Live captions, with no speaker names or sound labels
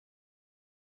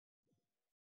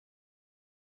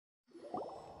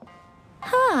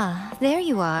Ah, there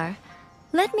you are.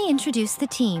 Let me introduce the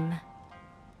team.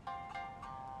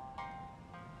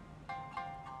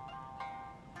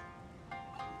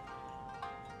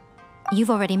 You've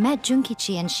already met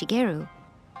Junkichi and Shigeru.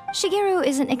 Shigeru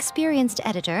is an experienced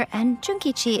editor, and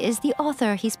Junkichi is the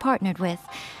author he's partnered with.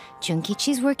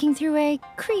 Junkichi's working through a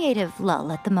creative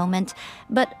lull at the moment,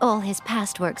 but all his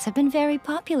past works have been very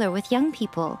popular with young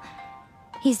people.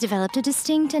 He's developed a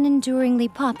distinct and enduringly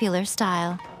popular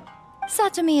style.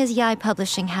 Satomi is Yae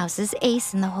Publishing House's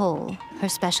ace in the hole. Her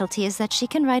specialty is that she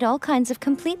can write all kinds of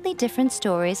completely different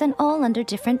stories and all under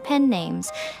different pen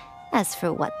names. As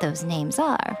for what those names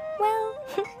are, well,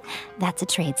 that's a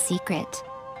trade secret.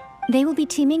 They will be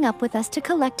teaming up with us to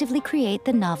collectively create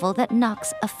the novel that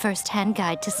knocks a first-hand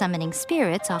guide to summoning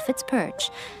spirits off its perch.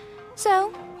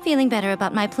 So, feeling better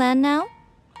about my plan now?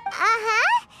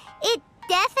 Uh-huh. It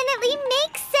definitely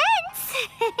makes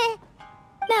sense.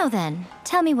 Now then,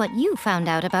 tell me what you found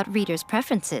out about readers'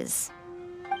 preferences.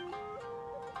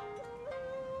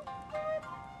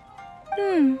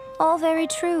 All very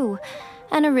true.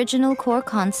 An original core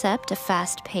concept, a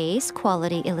fast pace,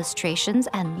 quality illustrations,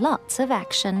 and lots of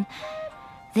action.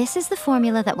 This is the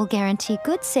formula that will guarantee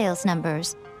good sales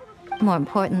numbers. More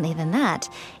importantly than that,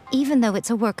 even though it's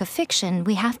a work of fiction,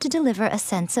 we have to deliver a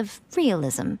sense of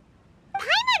realism.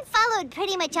 Paimon followed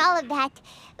pretty much all of that,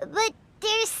 but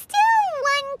there's still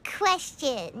one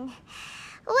question.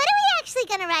 What are we actually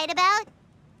gonna write about?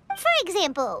 For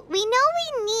example, we know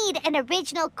we need an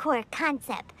original core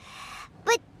concept,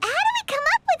 but how do we come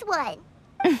up with one?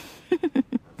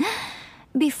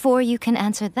 Before you can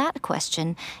answer that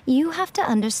question, you have to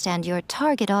understand your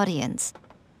target audience.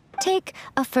 Take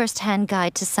a first-hand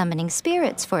guide to summoning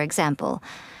spirits, for example.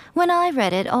 When I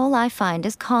read it, all I find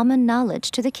is common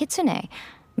knowledge to the kitsune.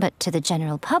 But to the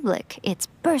general public, it's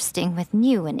bursting with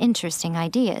new and interesting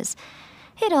ideas.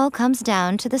 It all comes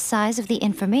down to the size of the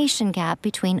information gap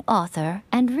between author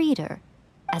and reader.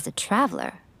 As a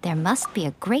traveler, there must be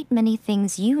a great many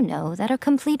things you know that are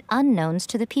complete unknowns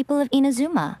to the people of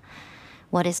Inazuma.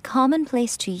 What is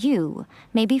commonplace to you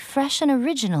may be fresh and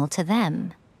original to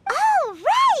them. Oh,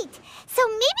 right! So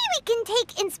maybe we can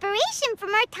take inspiration from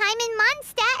our time in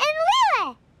Mondstadt and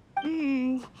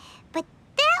Lille. But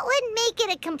that would make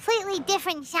it a completely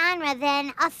different genre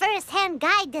than a first-hand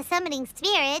guide to summoning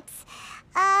spirits.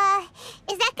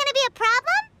 Is that gonna be a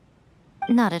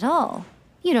problem? Not at all.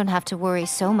 You don't have to worry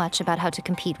so much about how to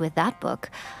compete with that book.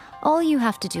 All you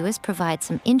have to do is provide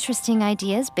some interesting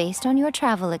ideas based on your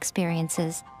travel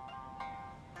experiences.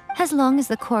 As long as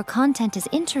the core content is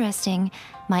interesting,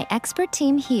 my expert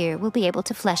team here will be able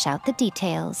to flesh out the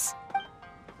details.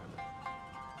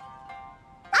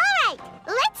 Alright,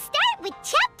 let's start with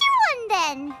Chapter 1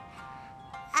 then.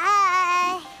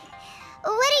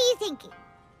 What are you thinking?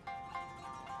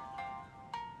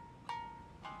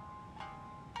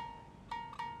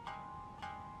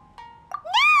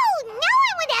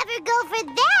 Go for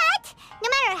that, no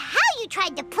matter how you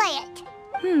tried to play it.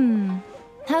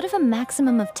 Out of a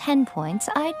maximum of 10 points,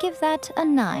 I'd give that a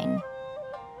 9.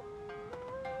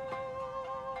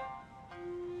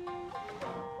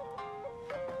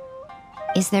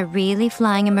 Is there really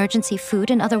flying emergency food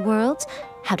in other worlds?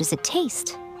 How does it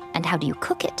taste? And how do you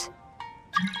cook it?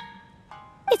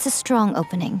 It's a strong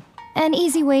opening, an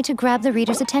easy way to grab the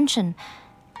reader's attention.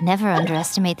 Never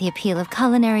underestimate the appeal of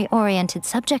culinary-oriented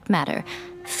subject matter.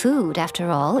 Food, after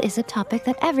all, is a topic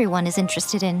that everyone is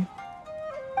interested in.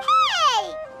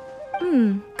 Hey!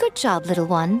 Good job, little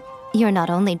one. You're not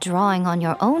only drawing on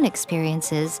your own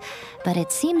experiences, but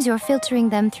it seems you're filtering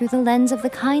them through the lens of the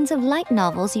kinds of light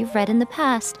novels you've read in the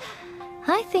past.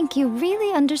 I think you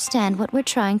really understand what we're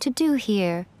trying to do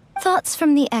here. Thoughts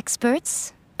from the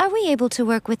experts? Are we able to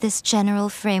work with this general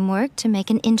framework to make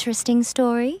an interesting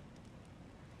story?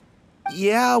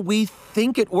 Yeah, we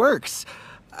think it works.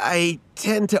 I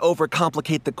tend to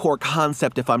overcomplicate the core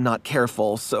concept if I'm not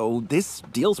careful, so this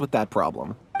deals with that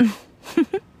problem.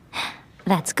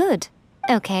 That's good.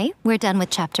 Okay, we're done with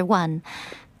Chapter 1.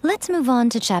 Let's move on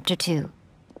to Chapter 2.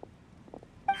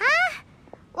 Huh?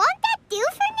 Won't that do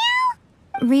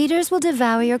for now? Readers will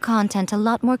devour your content a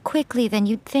lot more quickly than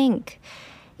you'd think.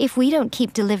 If we don't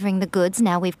keep delivering the goods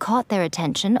now we've caught their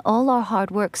attention, all our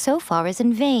hard work so far is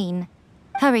in vain.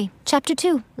 Hurry, Chapter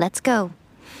 2, let's go.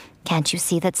 Can't you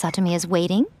see that Satomi is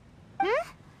waiting?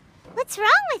 What's wrong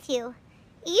with you?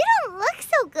 You don't look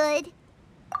so good.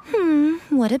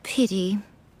 What a pity.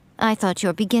 I thought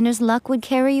your beginner's luck would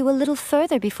carry you a little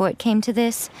further before it came to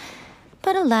this.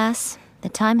 But alas, the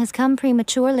time has come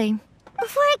prematurely.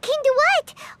 Before it came to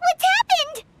what? What's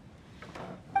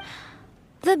happened?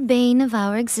 The bane of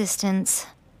our existence,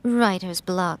 writer's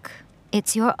block.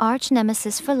 It's your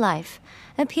arch-nemesis for life,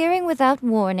 appearing without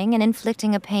warning and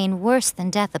inflicting a pain worse than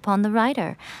death upon the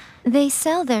writer. They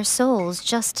sell their souls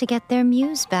just to get their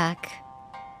muse back.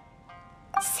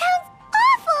 Sounds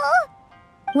awful!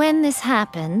 When this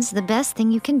happens, the best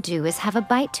thing you can do is have a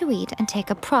bite to eat and take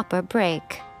a proper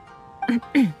break.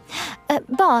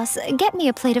 Boss, get me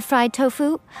a plate of fried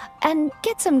tofu, and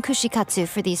get some kushikatsu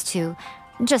for these two.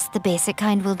 Just the basic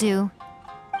kind will do.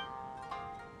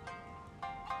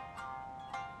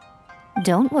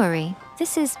 Don't worry,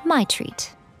 this is my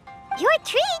treat. Your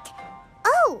treat?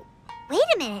 Oh, wait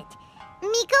a minute.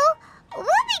 Miko, we'll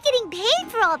be getting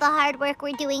paid for all the hard work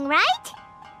we're doing, right?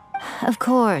 Of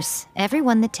course,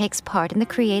 everyone that takes part in the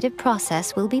creative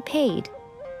process will be paid.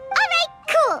 Alright,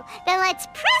 cool. Then let's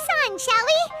press on, shall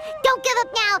we? Don't give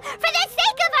up now, for the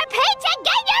sake of our paycheck,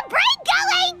 get your brain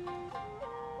going!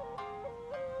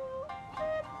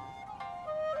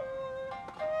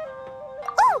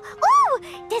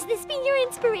 Ooh! Does this mean your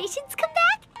inspirations come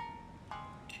back?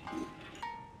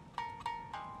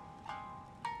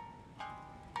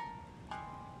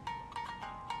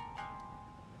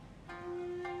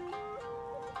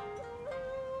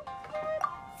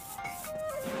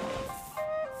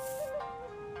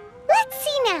 Let's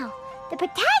see now. The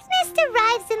protagonist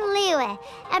arrives in Liyue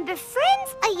and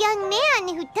befriends a young man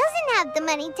who doesn't have the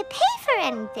money to pay for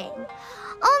anything.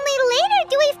 Only later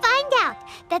do we find out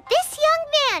that this young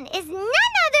man is none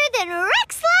other than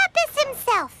Rex Lapis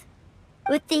himself.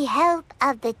 With the help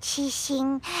of the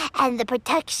Qixing and the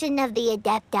protection of the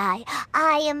Adepti,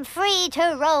 I am free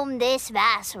to roam this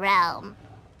vast realm.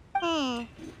 Is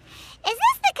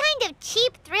this the kind of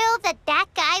cheap thrill that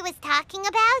guy was talking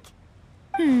about?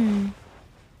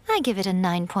 I give it a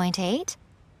 9.8.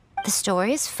 The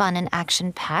story is fun and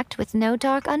action-packed with no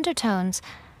dark undertones.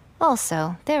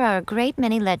 Also, there are a great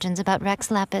many legends about Rex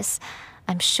Lapis.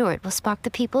 I'm sure it will spark the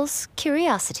people's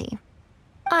curiosity.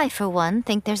 I, for one,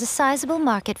 think there's a sizable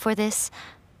market for this.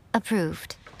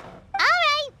 Approved.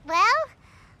 Alright, well,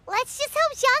 let's just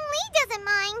hope Zhongli doesn't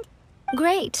mind.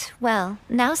 Great. Well,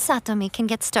 now Satomi can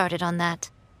get started on that.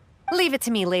 Leave it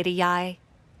to me, Lady Yae.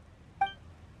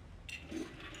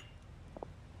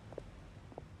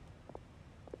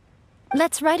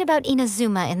 Let's write about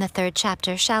Inazuma in the 3rd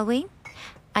chapter, shall we?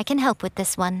 I can help with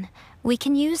this one. We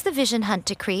can use the Vision Hunt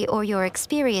Decree or your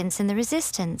experience in the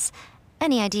Resistance.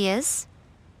 Any ideas?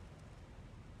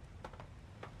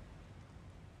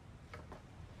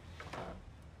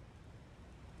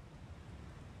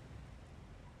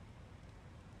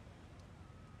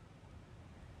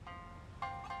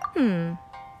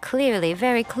 Clearly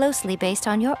very closely based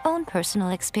on your own personal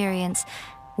experience,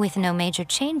 with no major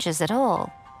changes at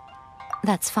all.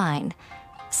 That's fine.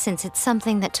 Since it's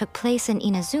something that took place in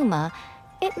Inazuma,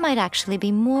 it might actually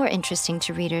be more interesting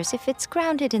to readers if it's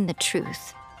grounded in the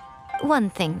truth. One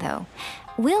thing, though.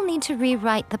 We'll need to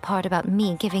rewrite the part about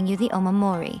me giving you the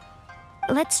Omamori.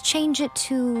 Let's change it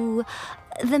to...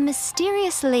 The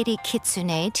mysterious Lady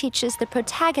Kitsune teaches the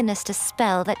protagonist a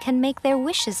spell that can make their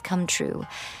wishes come true.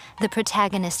 The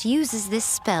protagonist uses this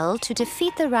spell to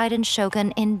defeat the Raiden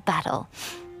Shogun in battle.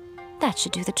 That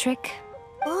should do the trick.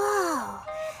 Whoa,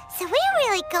 so we're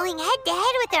really going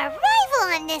head-to-head with our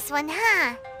rival on this one,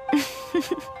 huh?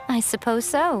 I suppose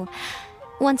so.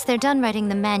 Once they're done writing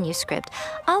the manuscript,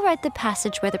 I'll write the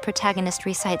passage where the protagonist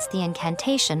recites the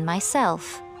incantation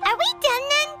myself. Are we done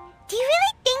then? Do you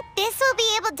really think this will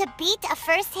be able to beat a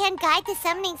first-hand guide to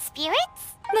summoning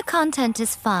spirits? The content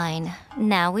is fine.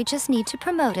 Now we just need to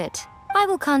promote it. I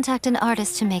will contact an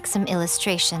artist to make some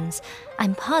illustrations.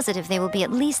 I'm positive they will be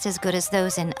at least as good as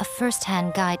those in A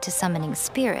First-Hand Guide to Summoning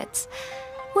Spirits.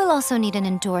 We'll also need an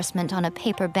endorsement on a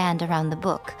paper band around the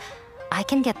book. I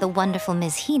can get the wonderful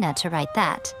Ms. Hina to write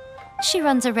that. She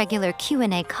runs a regular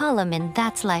Q&A column in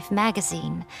That's Life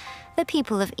magazine. The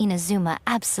people of Inazuma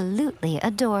absolutely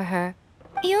adore her.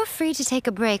 You're free to take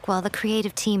a break while the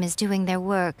creative team is doing their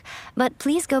work, but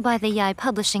please go by the Yae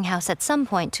Publishing House at some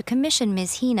point to commission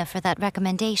Ms. Hina for that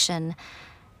recommendation.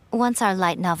 Once our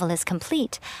light novel is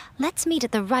complete, let's meet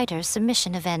at the writer's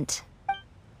submission event.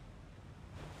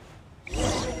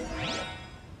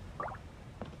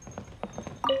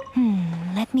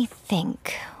 Let me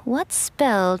think. What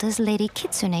spell does Lady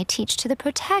Kitsune teach to the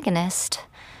protagonist?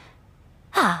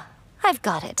 Ah, I've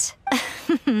got it.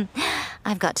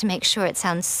 I've got to make sure it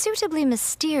sounds suitably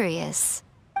mysterious.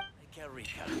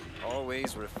 Rika,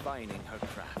 always refining her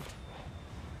craft.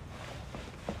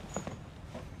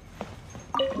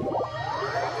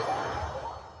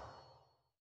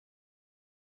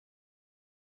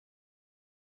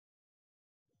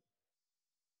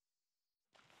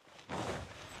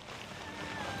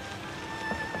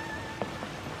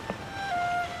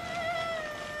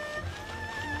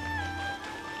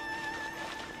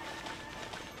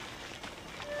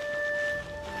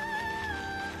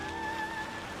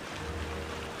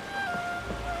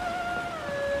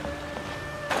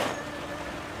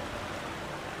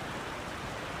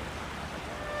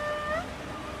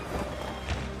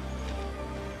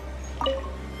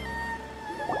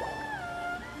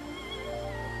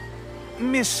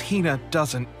 Miss Hina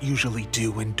doesn't usually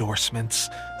do endorsements,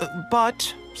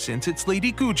 but since it's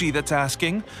Lady Guji that's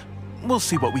asking, we'll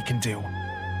see what we can do.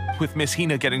 With Miss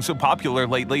Hina getting so popular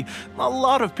lately, a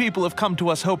lot of people have come to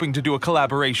us hoping to do a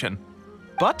collaboration.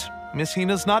 But Miss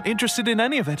Hina's not interested in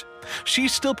any of it. She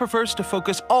still prefers to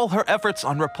focus all her efforts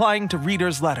on replying to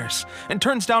readers' letters, and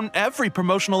turns down every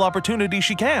promotional opportunity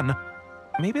she can.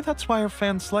 Maybe that's why her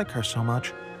fans like her so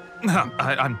much.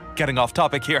 I'm getting off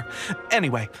topic here.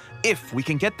 Anyway, if we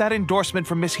can get that endorsement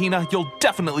from Miss Hina, you'll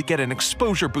definitely get an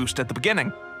exposure boost at the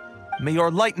beginning. May your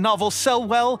light novel sell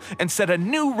well and set a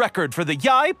new record for the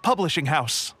Yae Publishing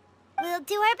House. We'll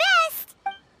do our best.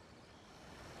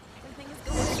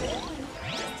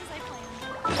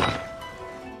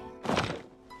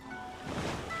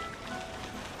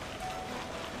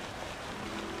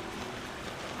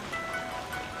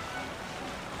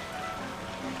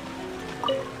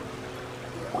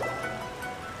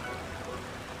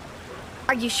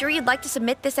 Are you sure you'd like to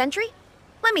submit this entry?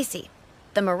 Let me see.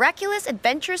 The Miraculous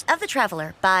Adventures of the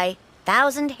Traveler by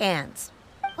Thousand Hands.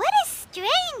 What a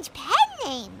strange pen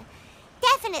name.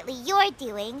 Definitely your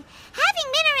doing.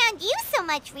 Having been around you so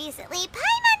much recently,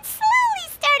 Paimon's slowly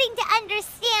starting to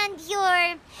understand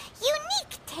your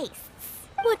unique tastes.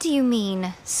 What do you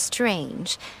mean,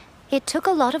 strange? It took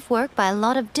a lot of work by a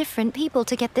lot of different people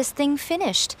to get this thing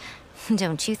finished.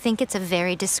 Don't you think it's a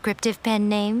very descriptive pen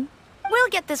name? We'll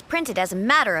get this printed as a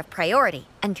matter of priority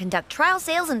and conduct trial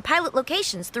sales in pilot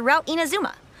locations throughout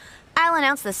Inazuma. I'll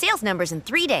announce the sales numbers in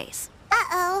 3 days.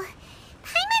 Uh-oh.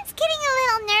 Paimon's getting a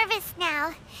little nervous now.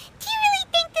 Do you really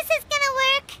think this is gonna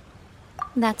work?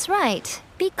 That's right.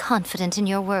 Be confident in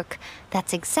your work.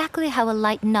 That's exactly how a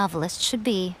light novelist should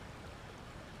be.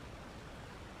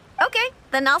 Okay,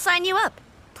 then I'll sign you up.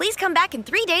 Please come back in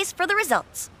 3 days for the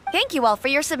results. Thank you all for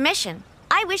your submission.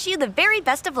 I wish you the very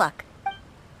best of luck.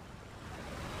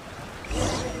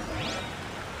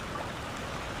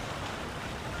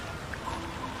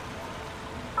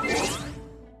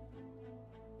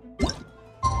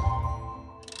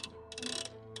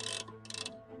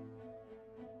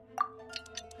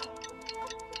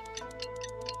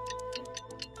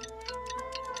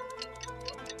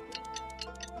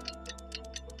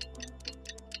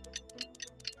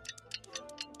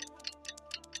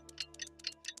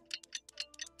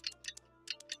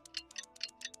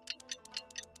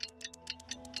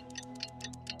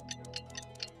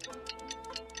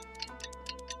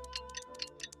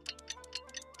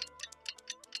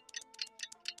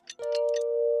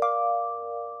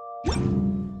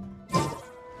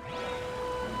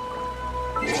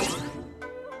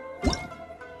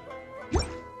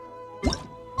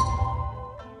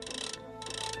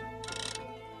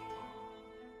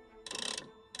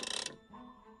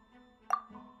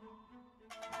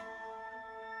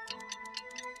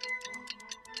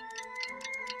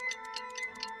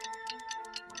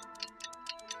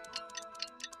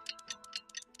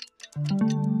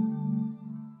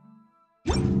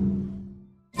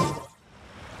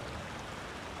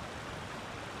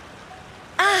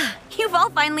 You've all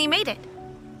finally made it.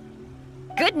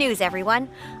 Good news, everyone.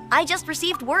 I just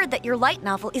received word that your light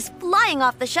novel is flying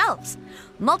off the shelves.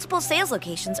 Multiple sales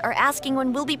locations are asking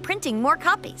when we'll be printing more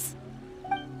copies.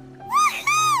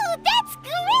 Woohoo! That's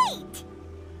great!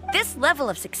 This level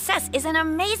of success is an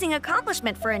amazing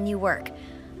accomplishment for a new work.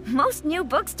 Most new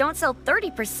books don't sell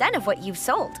 30% of what you've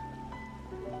sold.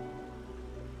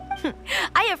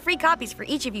 I have free copies for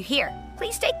each of you here.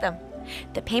 Please take them.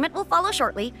 The payment will follow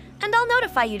shortly, and I'll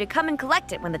notify you to come and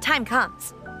collect it when the time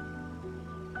comes.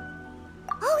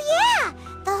 Oh yeah!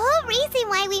 The whole reason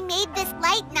why we made this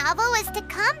light novel was to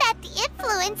combat the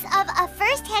influence of a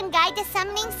first-hand guide to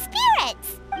summoning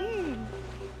spirits.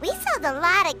 We sold a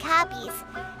lot of copies,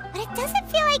 but it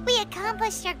doesn't feel like we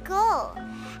accomplished our goal.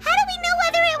 How do we know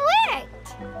whether it worked?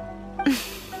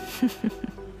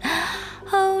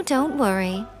 Oh, don't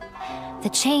worry. The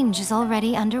change is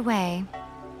already underway.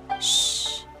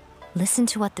 Shh. Listen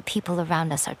to what the people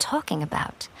around us are talking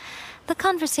about. The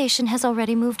conversation has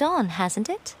already moved on, hasn't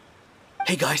it?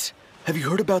 Hey guys, have you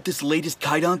heard about this latest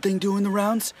Kaidan thing doing the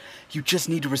rounds? You just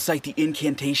need to recite the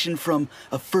incantation from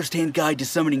A First-Hand Guide to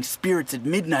Summoning Spirits at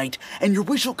Midnight, and your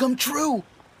wish will come true!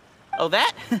 Oh,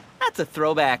 that? That's a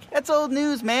throwback. That's old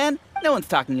news, man. No one's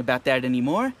talking about that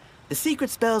anymore. The Secret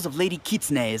Spells of Lady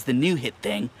Kitsune is the new hit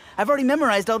thing. I've already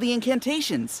memorized all the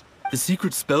incantations. The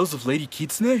Secret Spells of Lady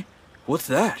Kitsune? What's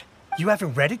that? You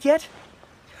haven't read it yet?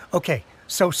 Okay,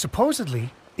 so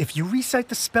supposedly, if you recite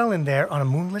the spell in there on a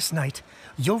moonless night,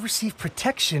 you'll receive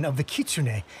protection of the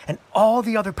Kitsune and all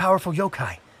the other powerful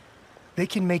yokai. They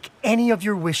can make any of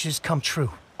your wishes come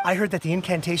true. I heard that the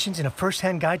incantations in A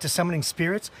First-Hand Guide to Summoning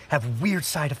Spirits have weird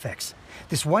side effects.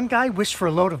 This one guy wished for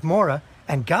a load of Mora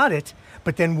and got it,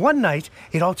 but then one night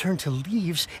it all turned to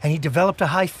leaves and he developed a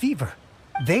high fever.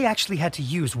 They actually had to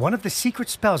use one of the secret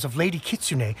spells of Lady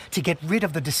Kitsune to get rid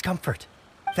of the discomfort.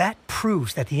 That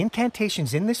proves that the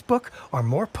incantations in this book are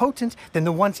more potent than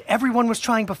the ones everyone was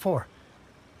trying before.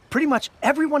 Pretty much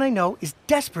everyone I know is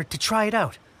desperate to try it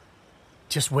out.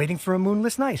 Just waiting for a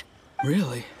moonless night.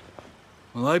 Really?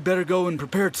 Well, I better go and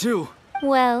prepare too.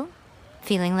 Well,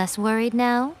 feeling less worried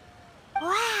now?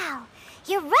 Wow,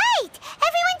 you're right!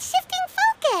 Everyone's shifting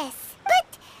focus!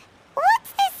 But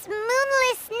what's this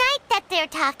moonless night that they're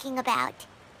talking about?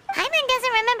 Paimon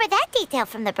doesn't remember that detail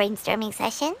from the brainstorming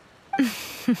session.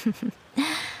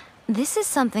 This is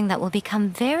something that will become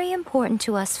very important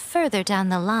to us further down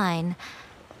the line.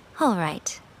 All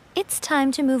right, it's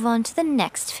time to move on to the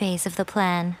next phase of the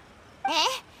plan.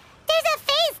 There's a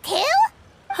phase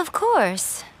 2? Of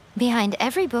course. Behind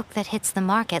every book that hits the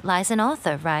market lies an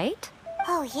author, right?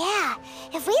 Oh yeah,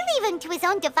 if we leave him to his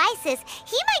own devices,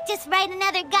 he might just write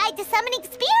another guide to summoning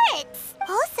spirits.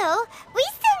 Also, we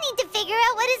still need to figure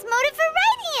out what his motive for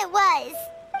writing it was.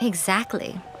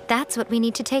 Exactly. That's what we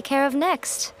need to take care of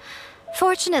next.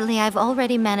 Fortunately, I've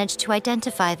already managed to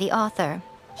identify the author.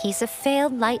 He's a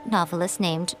failed light novelist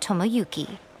named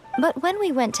Tomoyuki. But when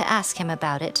we went to ask him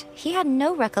about it, he had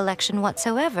no recollection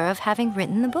whatsoever of having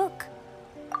written the book.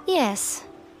 Yes,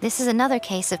 this is another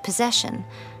case of possession.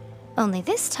 Only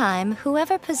this time,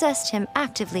 whoever possessed him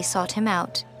actively sought him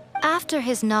out. After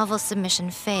his novel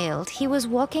submission failed, he was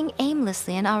walking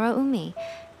aimlessly in Araumi.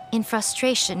 In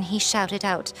frustration, he shouted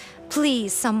out,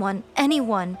 "Please, someone,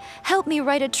 anyone, help me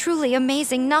write a truly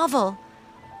amazing novel!"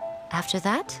 After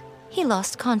that, he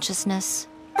lost consciousness.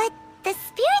 But the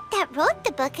spirit that wrote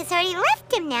the book has already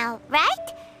left him now, right?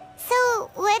 So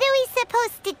what are we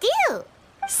supposed to do?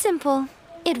 Simple.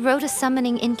 It wrote a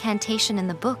summoning incantation in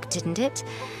the book, didn't it?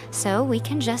 So we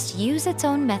can just use its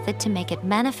own method to make it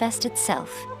manifest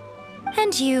itself.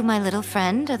 And you, my little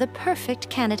friend, are the perfect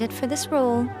candidate for this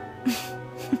role.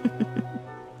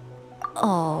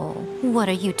 Oh, what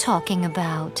are you talking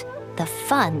about? The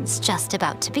fun's just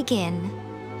about to begin.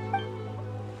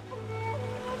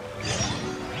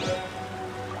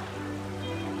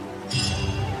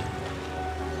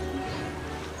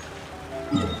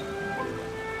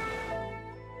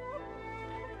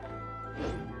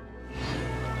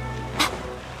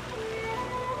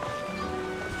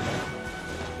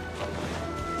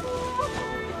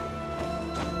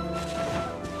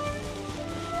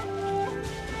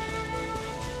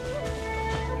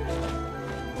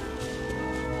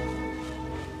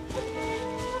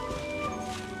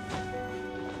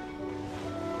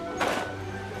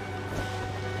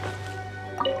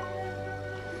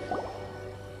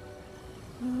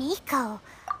 Miko,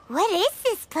 what is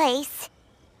this place?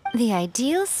 The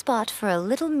ideal spot for a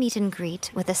little meet and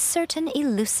greet with a certain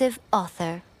elusive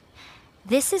author.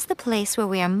 This is the place where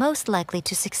we are most likely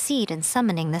to succeed in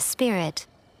summoning the spirit.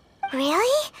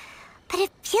 Really? But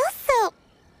it feels so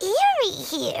eerie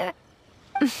here.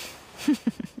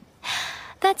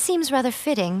 That seems rather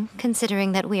fitting,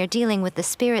 considering that we are dealing with the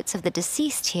spirits of the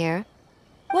deceased here.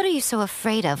 What are you so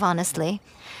afraid of, honestly?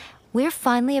 We're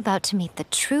finally about to meet the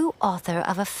true author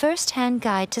of a first-hand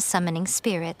guide to summoning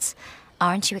spirits.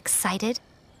 Aren't you excited?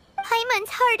 Paimon's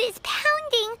heart is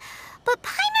pounding, but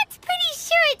Paimon's pretty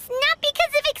sure it's not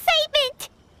because of excitement.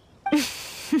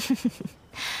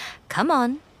 Come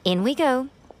on, in we go.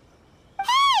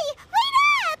 Hey, wait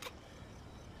up!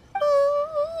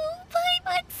 Ooh,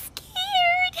 Paimon's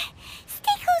scared.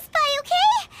 Stay close by,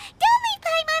 okay? Don't leave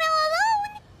Paimon all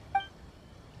alone.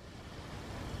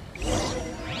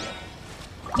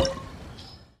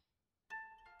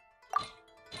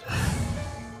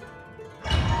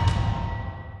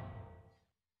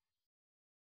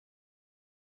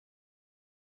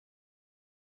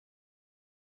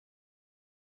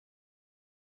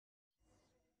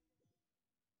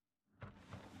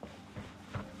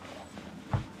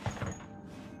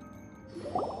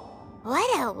 What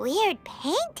a weird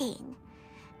painting.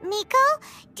 Miko,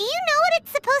 do you know what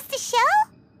it's supposed to show?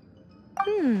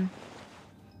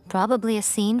 Probably a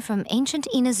scene from ancient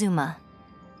Inazuma.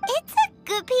 It's a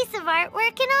good piece of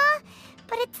artwork and all,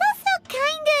 but it's also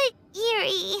kinda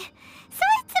eerie. So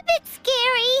it's a bit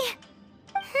scary.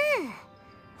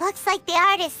 Looks like the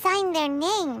artist signed their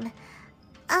name.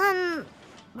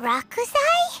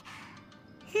 Rakusai?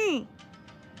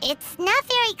 It's not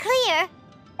very clear.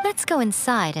 Let's go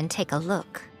inside and take a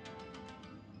look.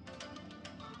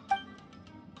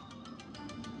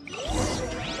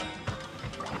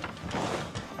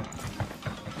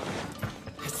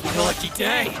 It's my lucky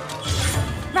day.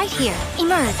 Right here,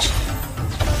 emerge.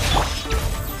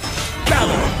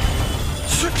 Battle!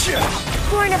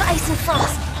 Born of ice and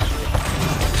frost.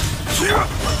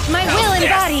 My will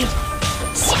embodied!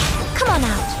 Come on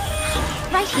out.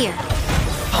 Right here.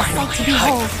 A sight to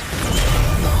behold.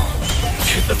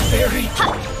 To the fairy.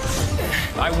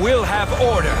 I will have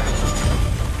order.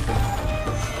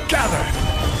 Gather.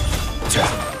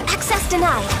 Access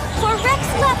denied. For Rex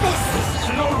Lapis.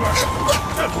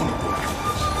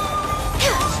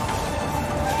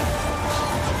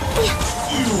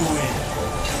 You win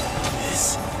this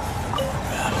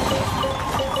battle.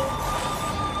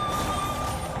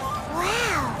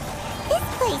 Wow, this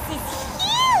place is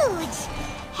huge!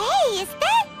 Hey, is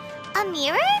that a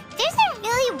mirror? There's a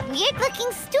really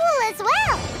weird-looking stool as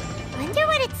well. Wonder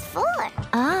what it's for.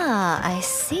 Ah, I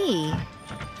see.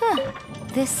 Huh.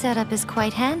 This setup is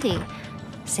quite handy.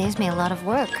 Saves me a lot of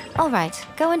work. All right,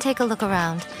 go and take a look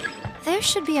around. There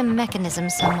should be a mechanism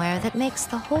somewhere that makes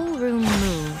the whole room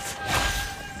move.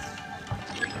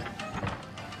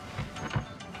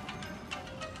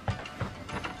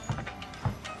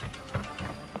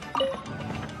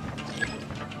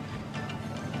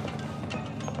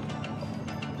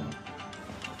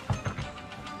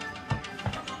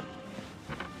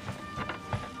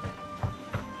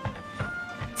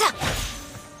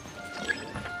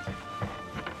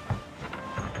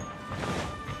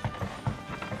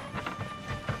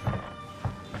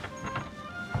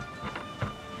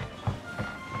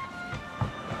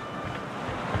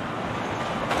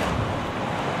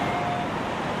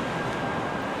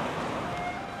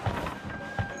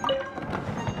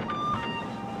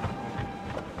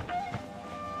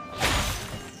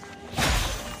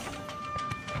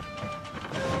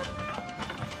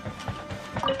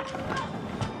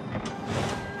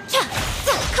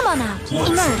 Come on out.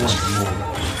 Emerge.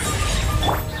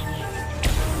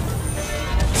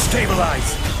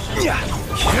 Stabilize.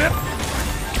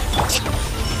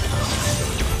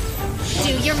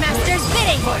 Do your master's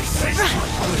bidding.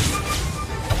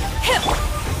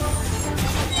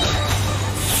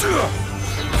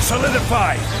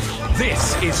 Solidify.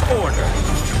 This is order.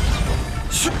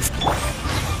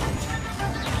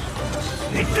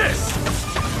 Take this.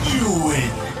 You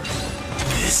win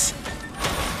this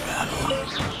battle.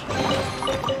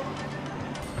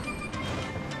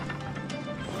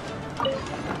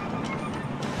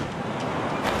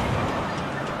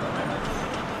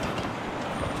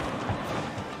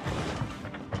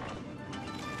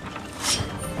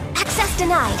 Access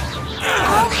denied.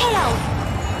 All hail.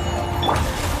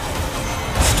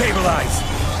 Stabilize.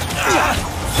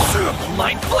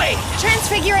 Light blade.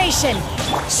 Transfiguration.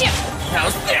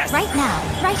 How's this? Right now.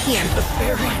 Right here. The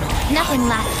fairy. Nothing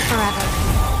lasts forever.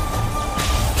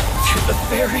 To the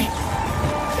fairy.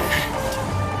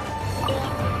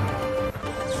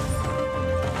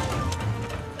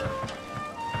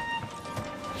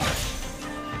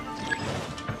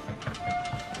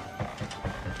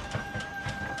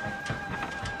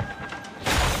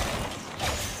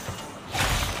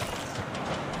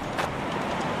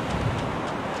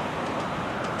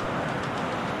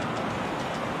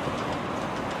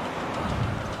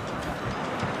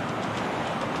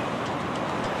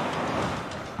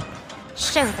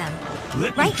 Show them.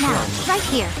 Let me Right now. try. Right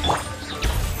here.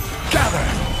 Gather.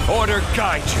 Order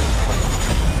guide you.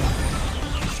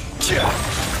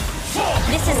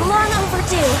 This is long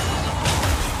overdue.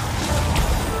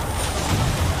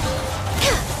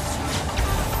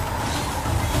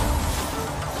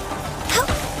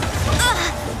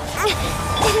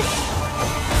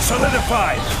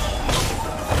 Solidify.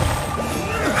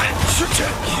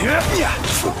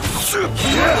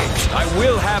 I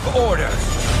will have order.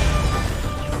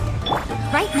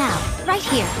 Right now. Right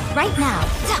here. Right now.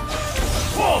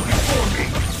 Fall before me.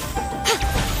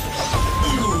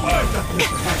 You are the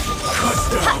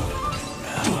custom.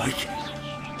 Like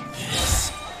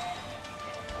this.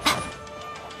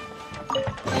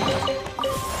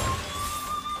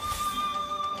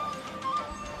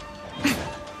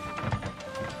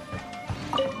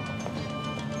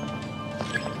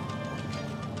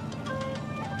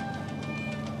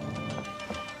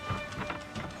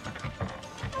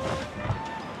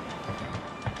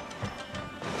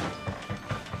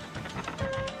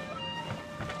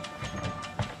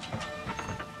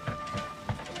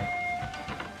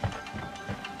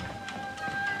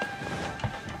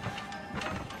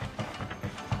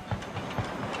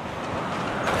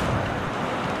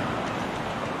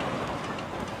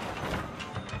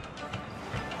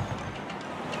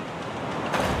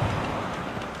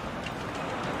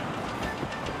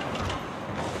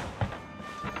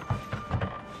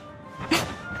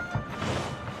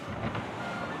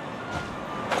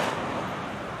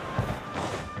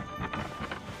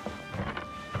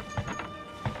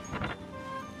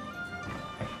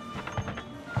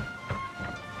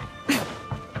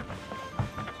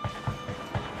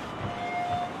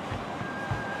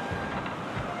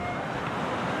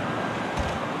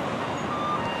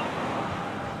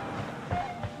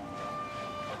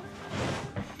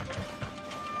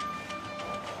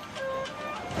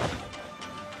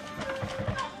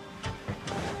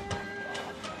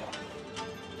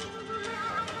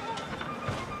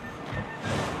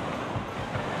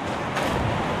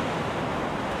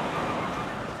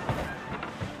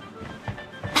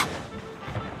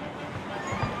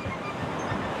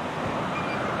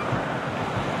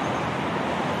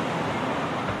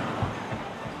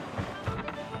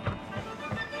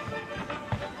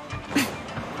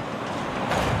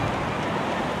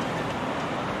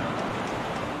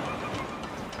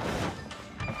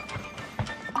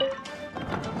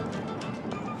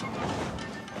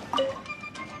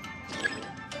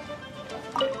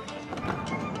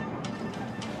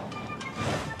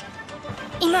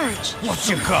 Emerge. What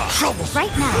you got? Trouble.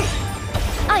 Right now.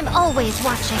 I'm always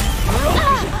watching.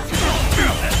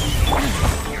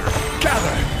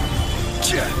 Gather.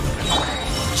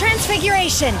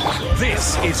 Transfiguration.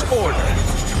 This is order.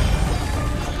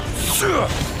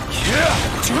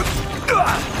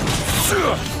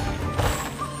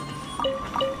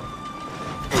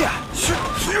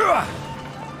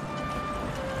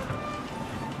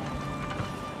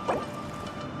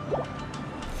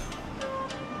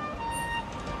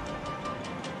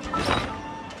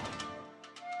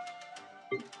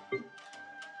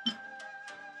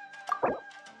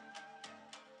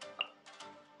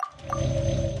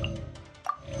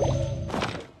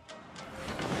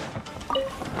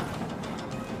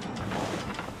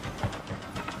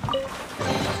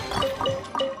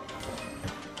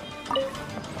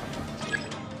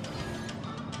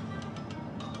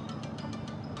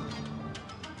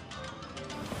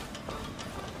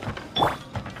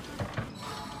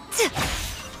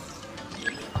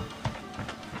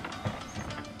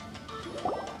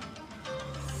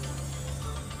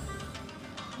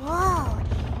 Whoa,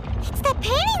 it's that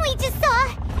painting we just saw!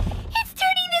 It's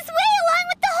turning this way along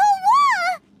with the whole wall!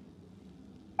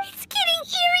 It's getting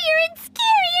eerier and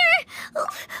scarier!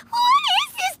 What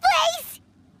is this place?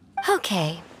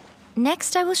 Okay.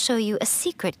 Next, I will show you a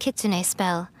secret kitsune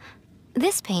spell.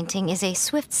 This painting is a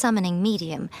swift summoning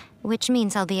medium, which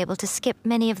means I'll be able to skip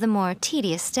many of the more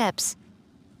tedious steps.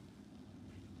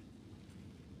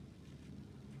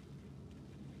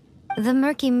 The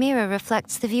murky mirror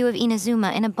reflects the view of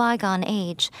Inazuma in a bygone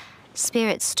age.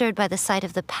 Spirits stirred by the sight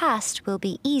of the past will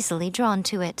be easily drawn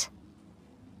to it.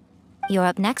 You're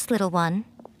up next, little one.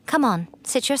 Come on,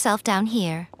 sit yourself down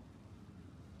here.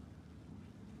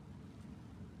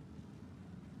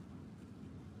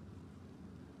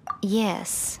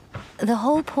 Yes. The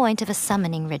whole point of a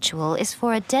summoning ritual is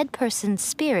for a dead person's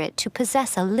spirit to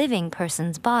possess a living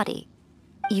person's body.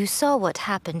 You saw what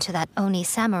happened to that Oni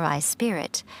samurai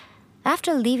spirit.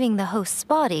 After leaving the host's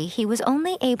body, he was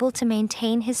only able to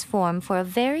maintain his form for a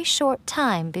very short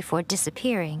time before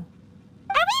disappearing.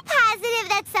 Are we positive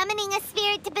that summoning a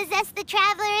spirit to possess the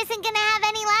traveler isn't gonna have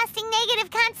any lasting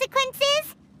negative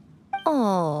consequences?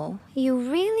 Oh, you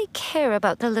really care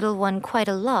about the little one quite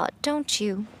a lot, don't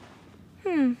you?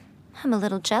 I'm a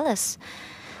little jealous.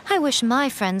 I wish my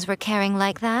friends were caring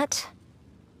like that.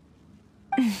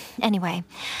 Anyway,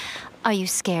 are you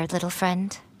scared, little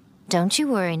friend? Don't you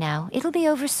worry now, it'll be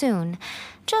over soon.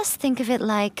 Just think of it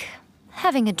like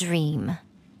having a dream.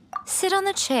 Sit on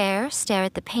the chair, stare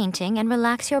at the painting, and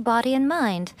relax your body and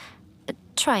mind.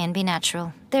 Try and be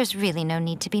natural. There's really no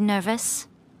need to be nervous.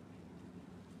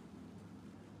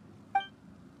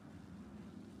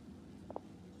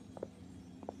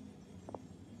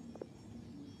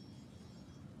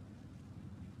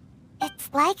 It's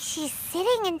like she's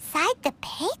sitting inside the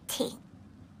painting.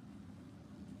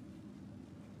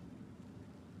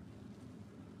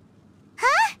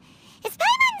 Huh? Is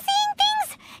Paimon seeing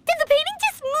things? Did the painting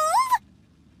just move?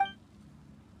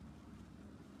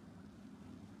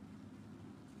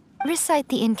 Recite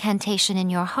the incantation in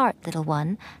your heart, little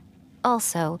one.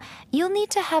 Also, you'll need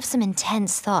to have some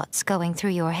intense thoughts going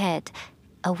through your head.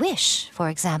 A wish, for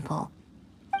example.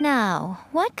 Now,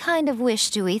 what kind of wish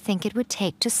do we think it would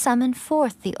take to summon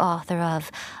forth the author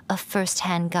of A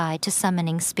First-Hand Guide to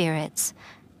Summoning Spirits?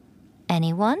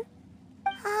 Anyone?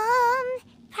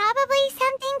 Probably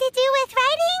something to do with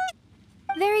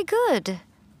writing? Very good.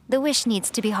 The wish needs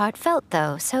to be heartfelt,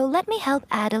 though, so let me help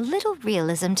add a little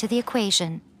realism to the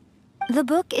equation. The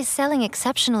book is selling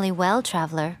exceptionally well,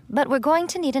 Traveler, but we're going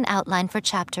to need an outline for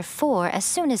Chapter 4 as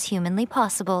soon as humanly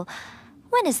possible.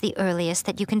 When is the earliest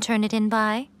that you can turn it in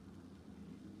by?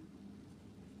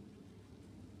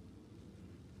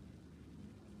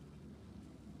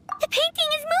 The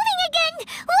painting is moving again!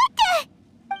 What the?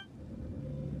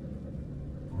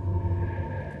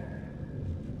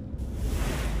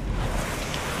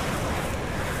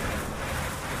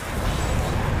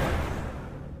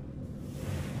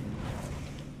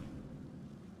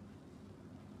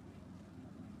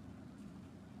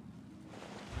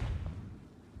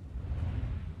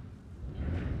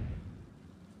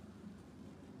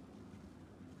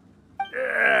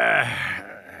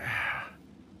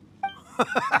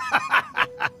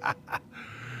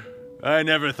 I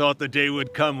never thought the day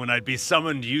would come when I'd be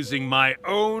summoned using my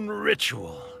own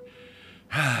ritual.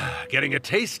 Getting a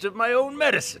taste of my own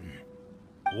medicine.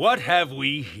 What have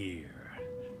we here?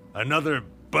 Another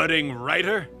budding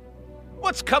writer?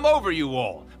 What's come over you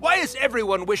all? Why is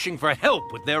everyone wishing for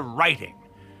help with their writing?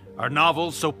 Are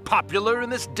novels so popular in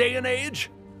this day and age?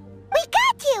 We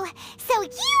got you! So you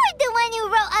were the one who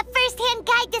wrote A First-Hand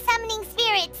Guide to Summoning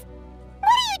Spirits!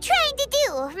 What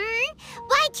hmm?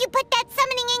 Why'd you put that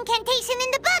summoning incantation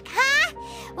in the book, huh?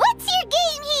 What's your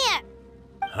game here?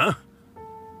 Huh?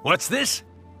 What's this?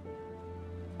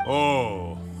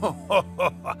 Oh,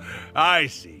 I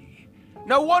see.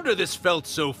 No wonder this felt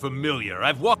so familiar.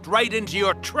 I've walked right into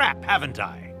your trap, haven't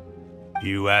I?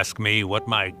 You ask me what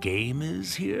my game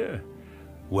is here?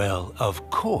 Well, of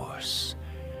course.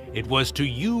 It was to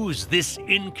use this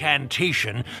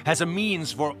incantation as a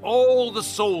means for all the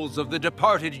souls of the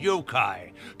departed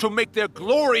yokai to make their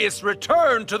glorious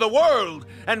return to the world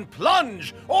and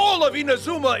plunge all of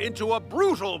Inazuma into a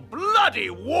brutal, bloody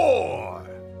war!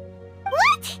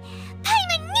 What?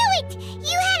 Paimon knew it!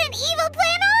 You had an evil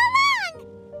plan all along!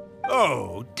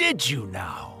 Oh, did you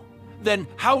now? Then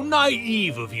how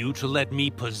naive of you to let me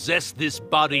possess this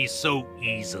body so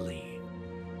easily.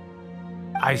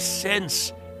 I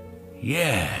sense...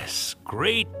 yes,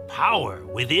 great power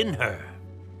within her.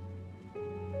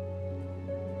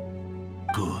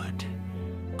 Good.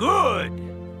 Good!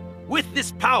 With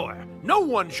this power, no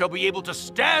one shall be able to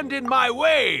stand in my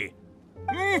way!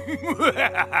 Wake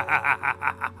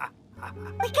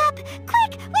up!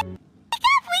 Quick! Wake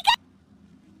up! We gotta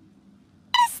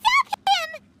stop him!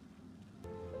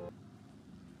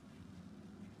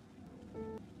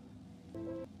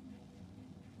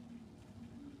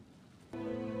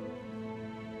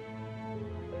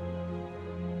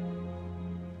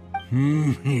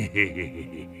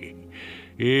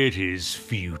 It is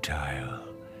futile.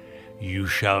 You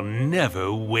shall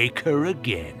never wake her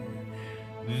again.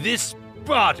 This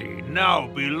body now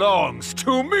belongs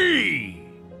to me!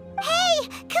 Hey!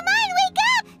 Come on, wake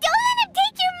up! Don't let him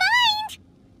take your mind!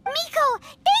 Miko,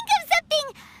 think of something!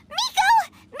 Miko!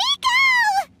 Miko!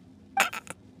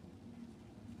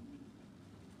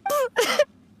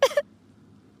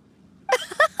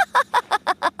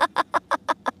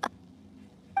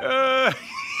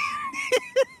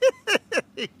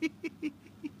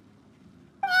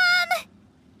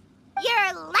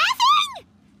 You're laughing?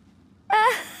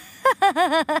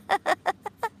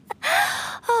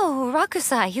 Oh,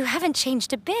 Rakusai, you haven't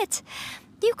changed a bit.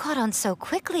 You caught on so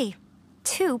quickly.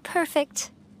 Too perfect.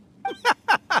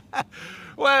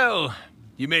 Well,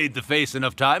 you made the face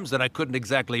enough times that I couldn't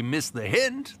exactly miss the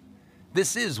hint.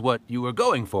 This is what you were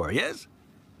going for, yes?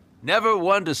 Never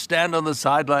one to stand on the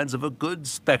sidelines of a good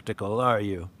spectacle, are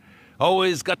you?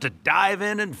 Always got to dive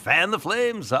in and fan the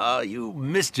flames, huh? You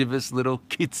mischievous little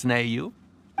kitsune, you.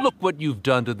 Look what you've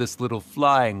done to this little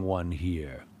flying one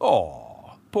here.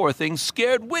 Aw, poor thing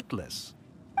scared witless.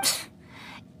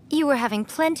 You were having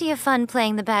plenty of fun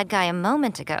playing the bad guy a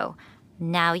moment ago.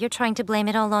 Now you're trying to blame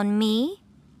it all on me?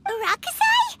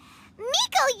 Rakusai?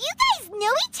 Miko, you guys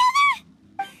know each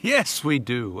other? Yes, we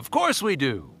do. Of course we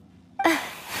do.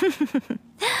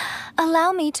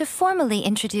 Allow me to formally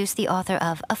introduce the author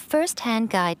of A First-Hand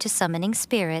Guide to Summoning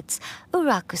Spirits,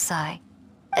 Urakusai.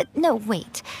 No,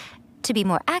 wait. To be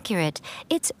more accurate,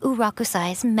 it's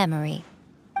Urakusai's memory.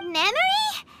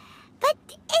 Memory? But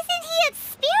isn't he a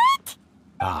spirit?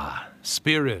 Ah,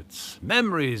 spirits,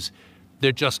 memories.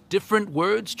 They're just different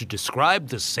words to describe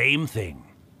the same thing.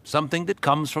 Something that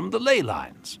comes from the ley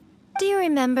lines. Do you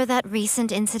remember that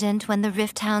recent incident when the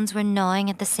Rift Hounds were gnawing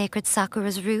at the sacred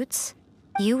Sakura's roots?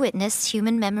 You witnessed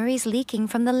human memories leaking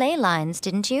from the ley lines,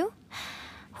 didn't you?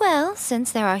 Well,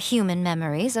 since there are human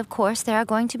memories, of course there are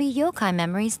going to be yokai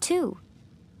memories too.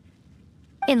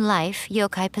 In life,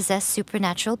 yokai possess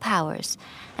supernatural powers,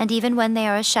 and even when they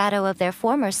are a shadow of their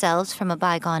former selves from a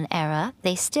bygone era,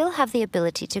 they still have the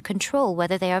ability to control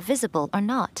whether they are visible or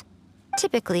not.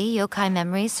 Typically, yokai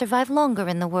memories survive longer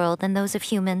in the world than those of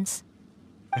humans.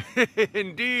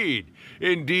 Indeed,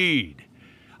 indeed.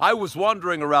 I was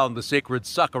wandering around the sacred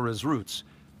Sakura's roots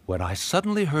when I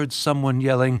suddenly heard someone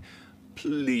yelling,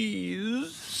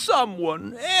 "Please,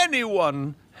 someone,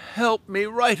 anyone, help me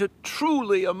write a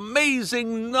truly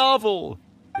amazing novel."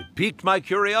 It piqued my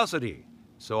curiosity,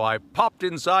 so I popped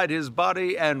inside his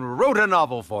body and wrote a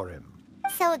novel for him.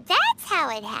 So that's how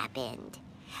it happened.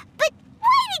 But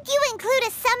why did you include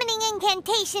a summoning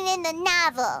incantation in the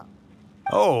novel?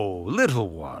 Oh, little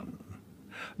one.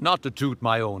 Not to toot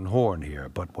my own horn here,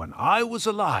 but when I was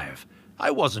alive, I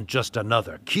wasn't just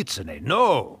another kitsune,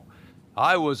 no.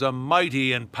 I was a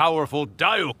mighty and powerful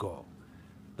Daioko.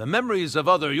 The memories of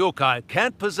other yokai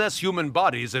can't possess human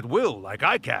bodies at will like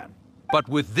I can. But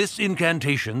with this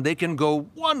incantation, they can go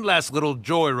one last little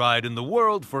joyride in the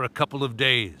world for a couple of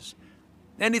days.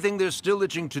 Anything they're still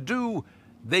itching to do,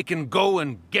 they can go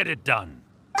and get it done.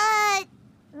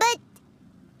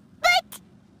 But...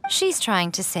 She's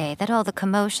trying to say that all the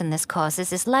commotion this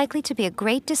causes is likely to be a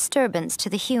great disturbance to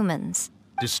the humans.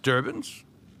 Disturbance?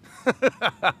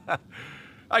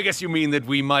 I guess you mean that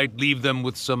we might leave them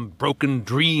with some broken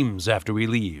dreams after we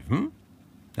leave, hmm?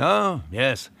 Oh,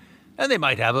 yes. And they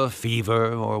might have a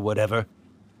fever or whatever.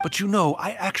 But you know,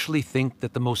 I actually think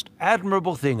that the most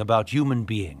admirable thing about human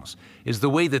beings is the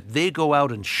way that they go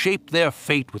out and shape their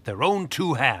fate with their own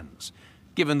two hands,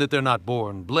 given that they're not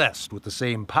born blessed with the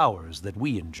same powers that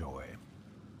we enjoy.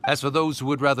 As for those who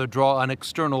would rather draw on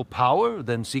external power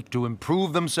than seek to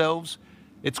improve themselves,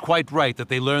 it's quite right that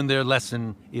they learn their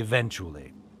lesson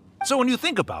eventually. So when you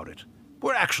think about it,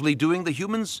 we're actually doing the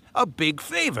humans a big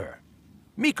favor.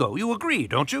 Miko, you agree,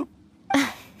 don't you?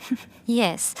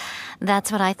 Yes,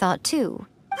 that's what I thought too.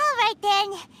 All right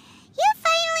then. You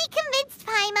finally convinced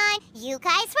Paimon. You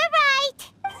guys were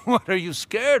right. What are you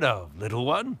scared of, little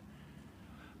one?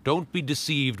 Don't be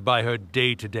deceived by her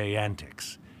day-to-day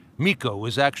antics. Miko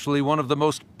is actually one of the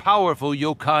most powerful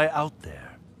yokai out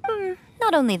there.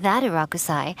 Not only that,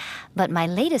 Urakusai, but my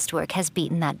latest work has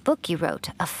beaten that book you wrote,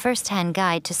 A First-Hand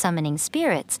Guide to Summoning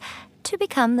Spirits, to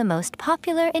become the most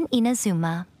popular in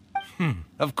Inazuma.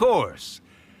 Of course.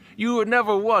 You were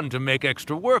never one to make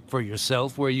extra work for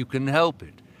yourself where you can help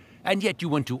it. And yet you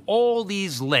went to all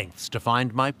these lengths to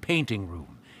find my painting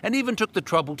room, and even took the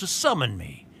trouble to summon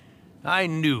me. I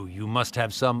knew you must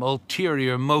have some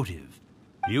ulterior motive.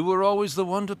 You were always the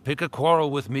one to pick a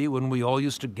quarrel with me when we all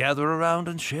used to gather around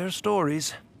and share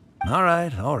stories. All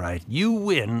right. You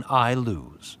win, I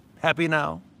lose. Happy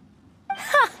now?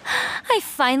 I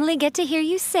finally get to hear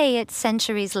you say it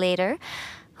centuries later.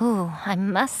 Ooh, I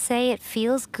must say it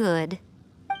feels good.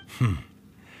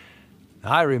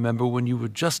 I remember when you were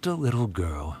just a little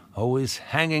girl, always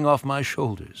hanging off my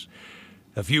shoulders.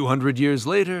 A few hundred years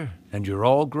later, and you're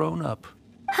all grown up.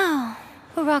 Oh,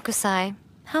 Urakusai,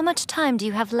 how much time do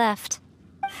you have left?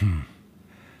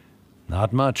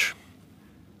 Not much.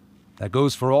 That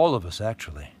goes for all of us,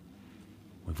 actually.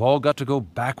 We've all got to go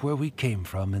back where we came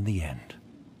from in the end.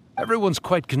 Everyone's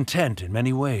quite content in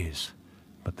many ways,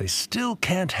 but they still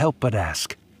can't help but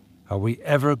ask, are we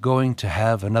ever going to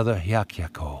have another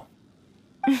Hyakyako?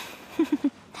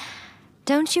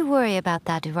 Don't you worry about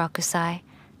that, Urakusai.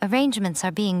 Arrangements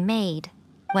are being made.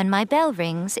 When my bell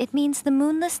rings, it means the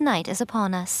moonless night is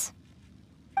upon us.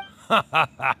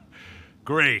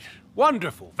 Great.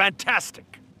 Wonderful.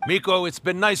 Fantastic. Miko, it's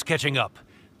been nice catching up,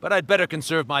 but I'd better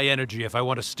conserve my energy if I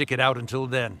want to stick it out until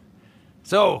then.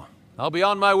 So, I'll be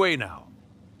on my way now.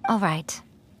 All right.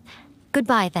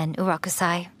 Goodbye then,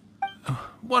 Urakusai.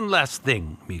 One last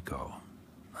thing, Miko.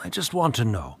 I just want to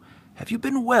know, have you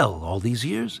been well all these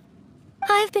years?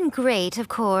 I've been great, of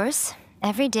course.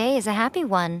 Every day is a happy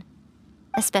one.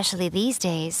 Especially these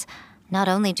days. Not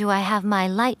only do I have my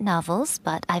light novels,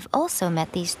 but I've also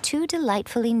met these two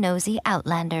delightfully nosy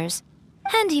outlanders.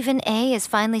 And even A is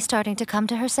finally starting to come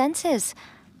to her senses.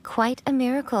 Quite a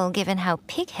miracle, given how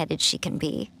pig-headed she can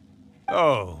be.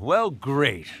 Oh, well,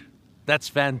 great. That's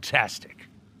fantastic.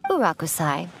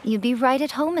 Urakusai, you'd be right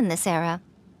at home in this era.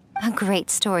 A great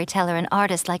storyteller and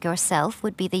artist like yourself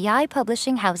would be the Yae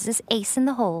Publishing House's ace in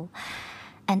the hole.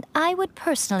 And I would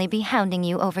personally be hounding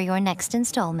you over your next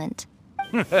installment.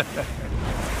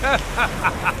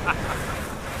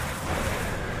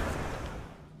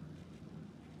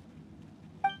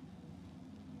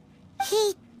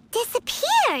 He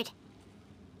disappeared.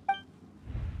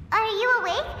 Are you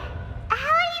awake?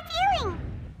 How are you feeling?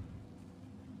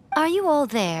 Are you all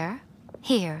there?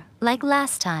 Here, like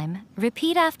last time,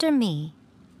 repeat after me.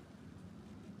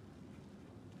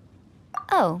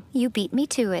 Oh, you beat me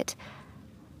to it.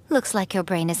 Looks like your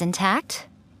brain is intact.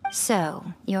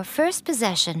 So, your first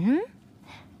possession,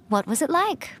 What was it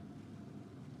like?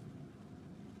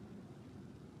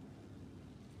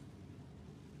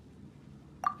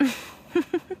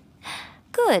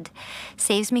 Good.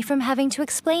 Saves me from having to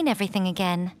explain everything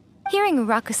again. Hearing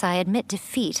Urakusai admit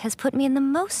defeat has put me in the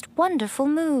most wonderful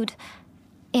mood.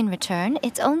 In return,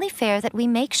 it's only fair that we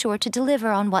make sure to deliver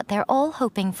on what they're all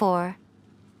hoping for.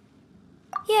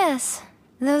 Yes,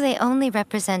 though they only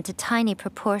represent a tiny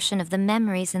proportion of the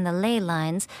memories in the ley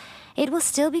lines, it will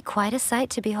still be quite a sight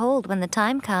to behold when the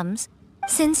time comes.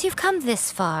 Since you've come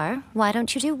this far, why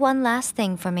don't you do one last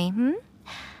thing for me,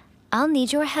 I'll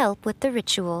need your help with the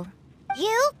ritual.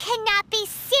 You cannot be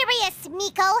serious,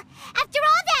 Miko. After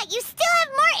all that, you still have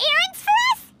more errands for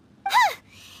us?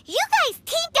 You guys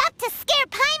teamed up to scare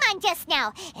Paimon just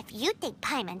now. If you think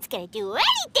Paimon's gonna do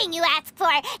anything you ask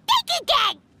for, think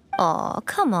again! Aw,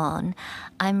 come on.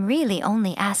 I'm really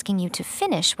only asking you to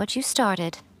finish what you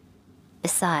started.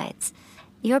 Besides,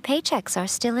 your paychecks are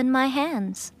still in my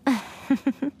hands.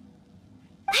 Paimon's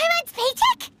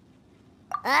paycheck?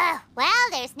 Well,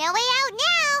 there's no way out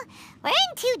now. We're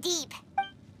in too deep.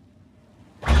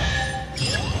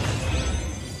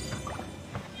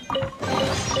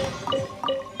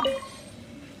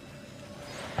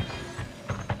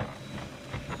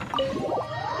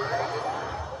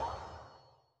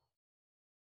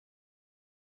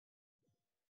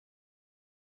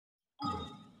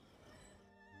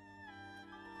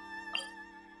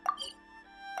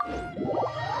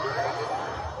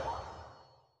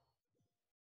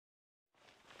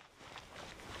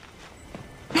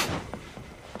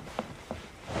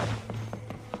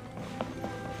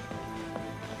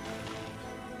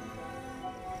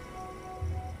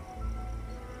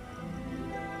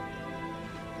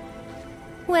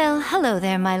 Well, hello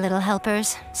there, my little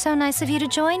helpers. So nice of you to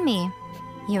join me.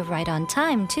 You're right on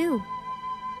time, too.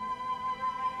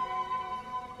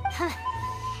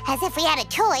 As if we had a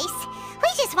choice. We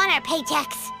just want our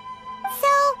paychecks.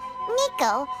 So,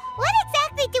 Miko, what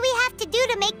exactly do we have to do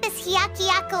to make this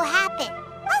Hyakyako happen?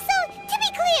 Also, to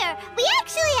be clear, we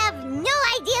actually have no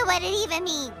idea what it even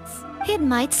means. It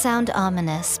might sound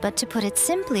ominous, but to put it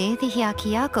simply, the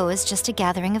Hyakyako is just a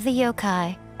gathering of the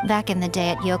yokai. Back in the day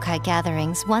at yokai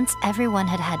gatherings, once everyone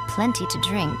had had plenty to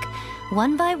drink,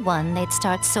 one by one they'd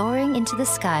start soaring into the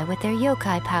sky with their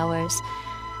yokai powers.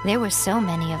 There were so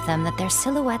many of them that their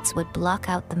silhouettes would block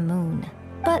out the moon.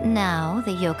 But now,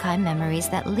 the yokai memories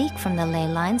that leak from the ley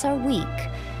lines are weak.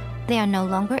 They are no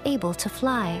longer able to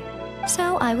fly.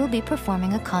 So I will be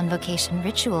performing a convocation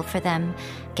ritual for them,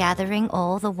 gathering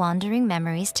all the wandering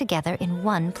memories together in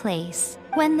one place.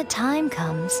 When the time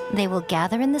comes, they will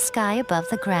gather in the sky above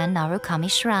the Grand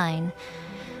Narukami Shrine.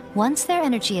 Once their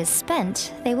energy is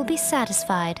spent, they will be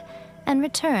satisfied and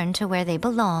return to where they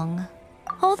belong.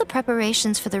 All the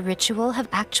preparations for the ritual have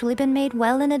actually been made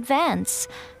well in advance.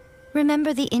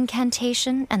 Remember the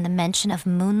incantation and the mention of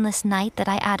moonless night that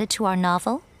I added to our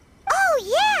novel? Oh,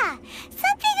 yeah!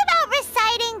 Something about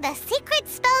reciting the secret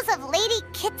spells of Lady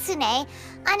Kitsune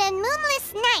on a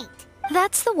moonless night.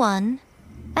 That's the one.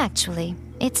 Actually,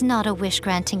 it's not a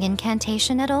wish-granting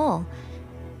incantation at all.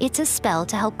 It's a spell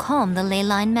to help calm the ley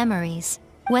line memories.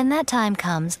 When that time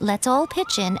comes, let's all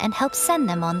pitch in and help send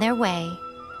them on their way.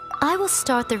 I will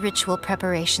start the ritual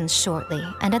preparations shortly,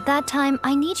 and at that time,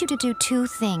 I need you to do two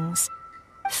things.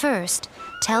 First,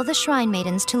 tell the shrine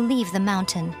maidens to leave the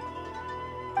mountain.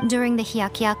 During the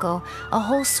Hyakyako, a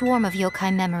whole swarm of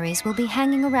yokai memories will be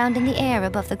hanging around in the air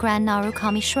above the Grand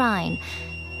Narukami Shrine.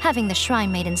 Having the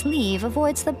shrine maidens leave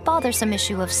avoids the bothersome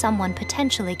issue of someone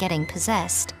potentially getting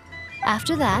possessed.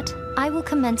 After that, I will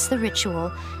commence the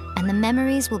ritual, and the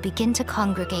memories will begin to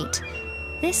congregate.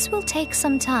 This will take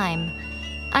some time.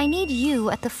 I need you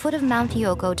at the foot of Mount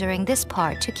Yogo during this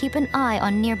part to keep an eye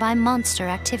on nearby monster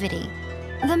activity.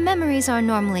 The memories are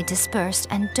normally dispersed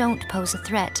and don't pose a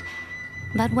threat,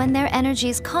 but when their energy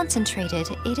is concentrated,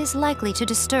 it is likely to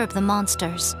disturb the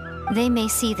monsters. They may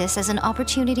see this as an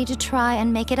opportunity to try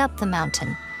and make it up the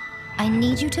mountain. I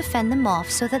need you to fend them off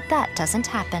so that that doesn't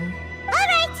happen. All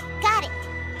right, got it.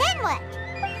 Then what?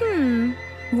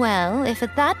 Well, if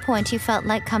at that point you felt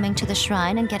like coming to the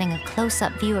shrine and getting a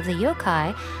close-up view of the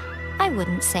yokai, I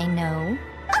wouldn't say no.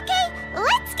 Okay,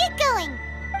 let's get going.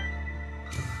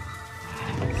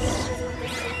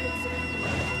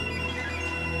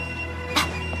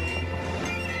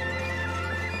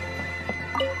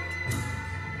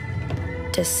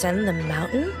 Descend the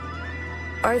mountain?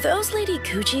 Are those Lady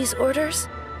Guji's orders?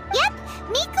 Yep,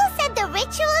 Miko said the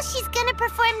ritual she's gonna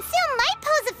perform soon might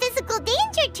pose a physical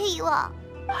danger to you all.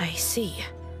 I see.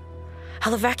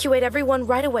 I'll evacuate everyone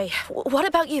right away. What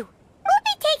about you? We'll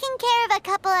be taking care of a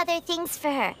couple other things for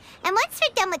her. And once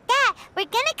we're done with that, we're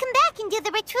gonna come back and do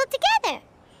the ritual together.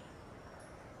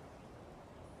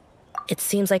 It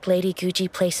seems like Lady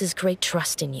Guji places great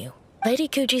trust in you. Lady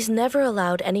Guji's never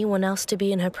allowed anyone else to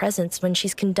be in her presence when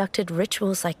she's conducted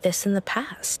rituals like this in the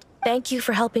past. Thank you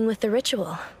for helping with the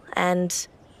ritual, and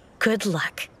good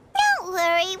luck. Don't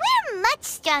worry, we're much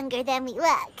stronger than we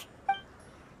look.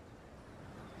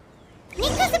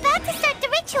 Miko's about to start the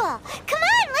ritual. Come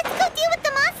on, let's go deal with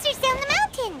the monsters down the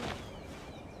mountain.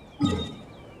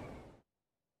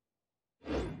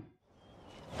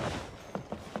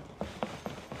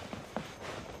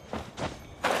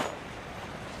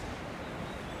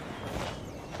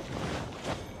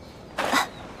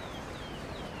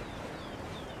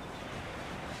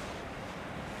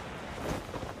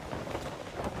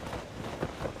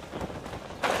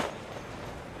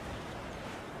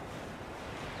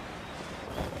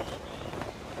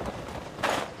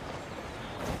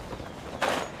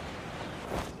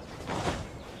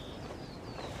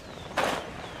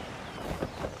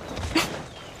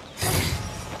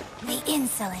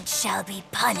 Insolent shall be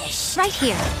punished. Right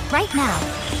here, right now.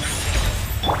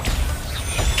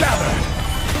 Gather!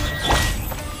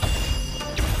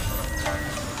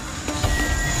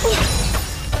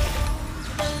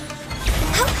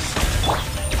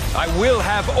 I will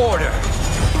have order.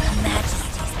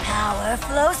 Majesty's power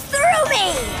flows through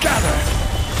me. Gather!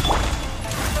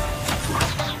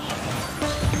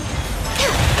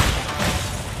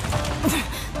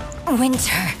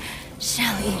 Winter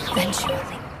shall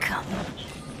eventually come.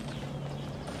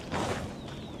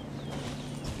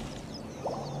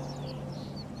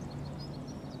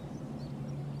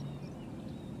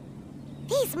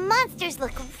 These monsters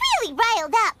look really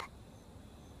riled up.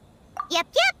 Yep,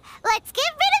 let's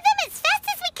get rid of them as fast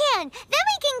as we plan. Then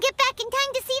we can get back in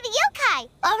time to see the yokai.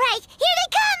 All right, here they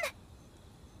come.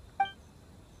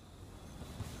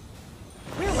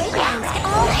 We're waybound.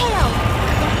 All hail.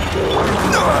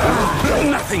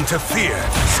 Nothing to fear.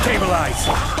 Stabilize.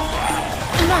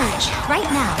 Emerge,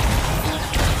 right now.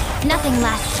 Nothing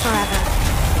lasts forever.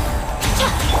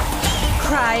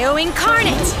 Cryo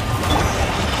incarnate!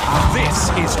 This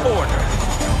is order.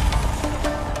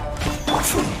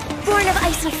 Born of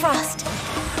ice and frost.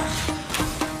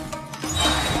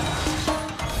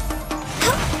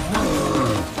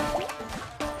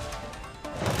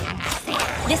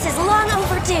 This is long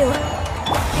overdue.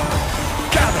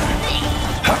 Gather.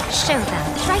 Show them,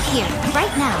 right here,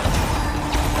 right now.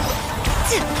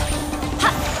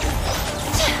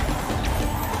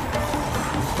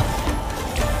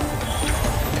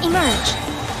 Emerge,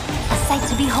 a sight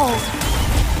to behold.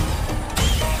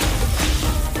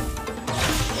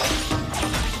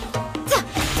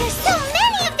 There's so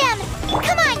many of them.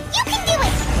 Come on, you can do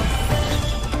it.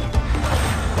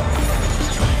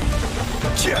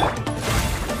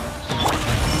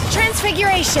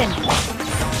 Transfiguration!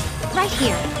 Right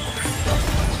here.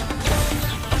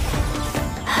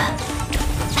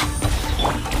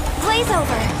 Blaze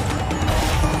over.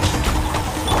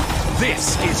 This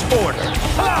is order.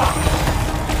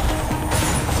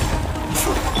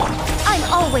 I'm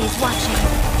always watching.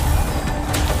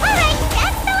 All right,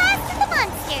 that's the last of the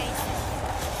monsters.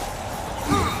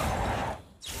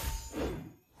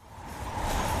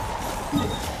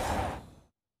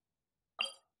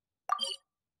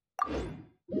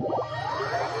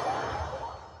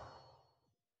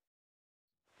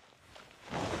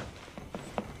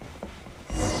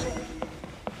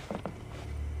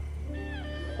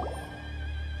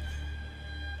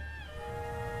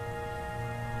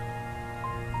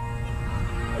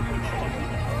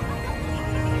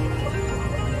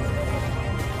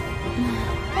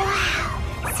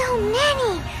 So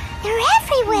many! They're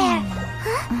everywhere!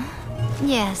 Huh?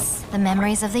 Yes, the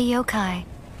memories of the yokai.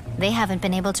 They haven't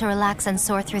been able to relax and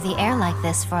soar through the air like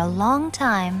this for a long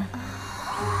time.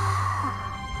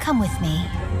 Come with me.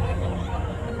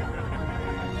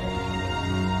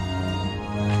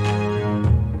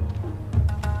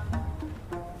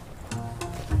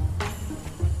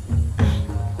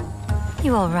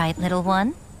 You all right, little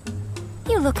one?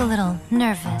 You look a little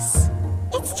nervous.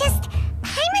 It's just,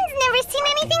 Hyman's never seen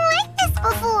anything like this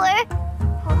before.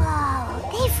 Whoa,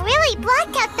 they've really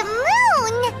blocked out the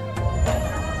moon!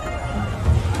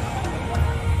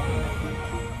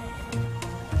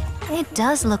 It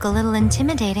does look a little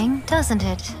intimidating, doesn't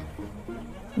it?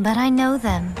 But I know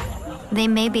them. They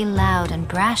may be loud and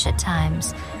brash at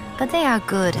times, but they are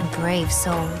good and brave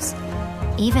souls.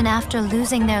 Even after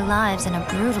losing their lives in a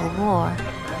brutal war,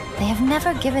 they have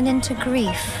never given in to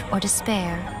grief or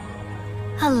despair.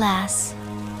 Alas,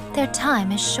 their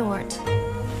time is short.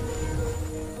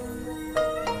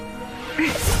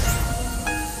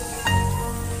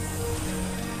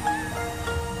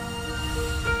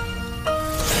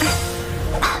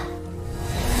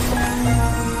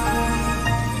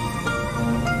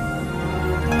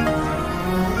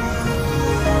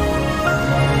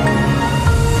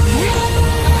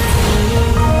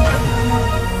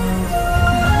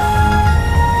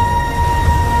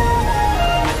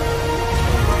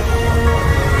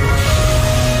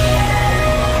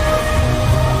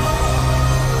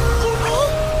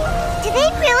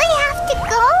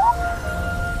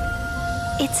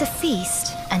 It's a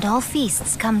feast, and all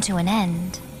feasts come to an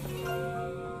end.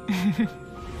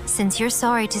 Since you're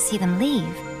sorry to see them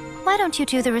leave, why don't you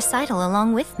do the recital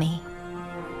along with me?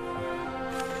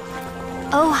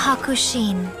 O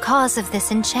Hakushin, cause of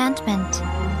this enchantment,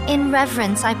 in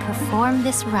reverence I perform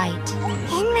this rite.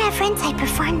 In reverence, I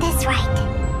perform this rite.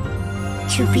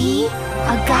 To be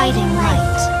a guiding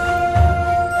light.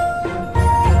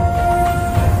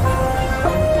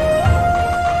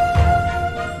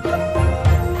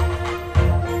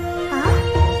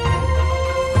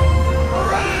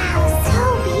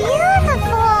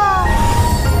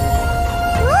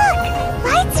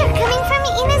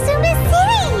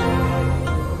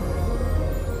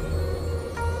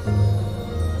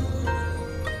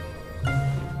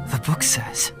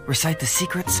 Says, recite the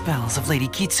secret spells of Lady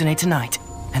Kitsune tonight,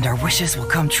 and our wishes will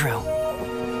come true.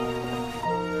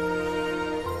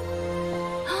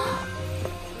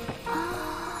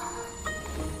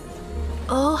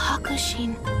 O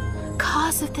Hakushin,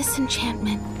 cause of this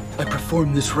enchantment. I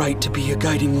perform this rite to be a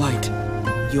guiding light.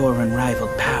 Your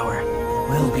unrivaled power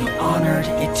will be honored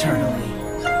eternally.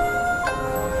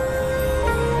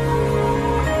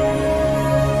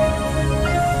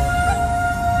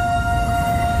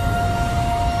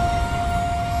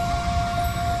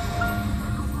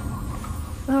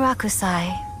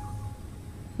 Hokusai.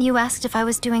 You asked if I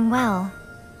was doing well.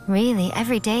 Really,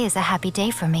 every day is a happy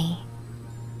day for me.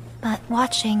 But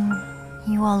watching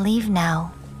you all leave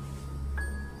now,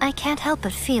 I can't help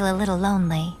but feel a little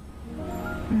lonely.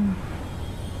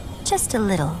 Just a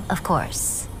little, of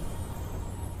course.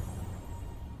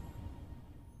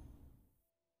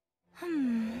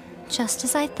 Just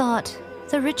as I thought.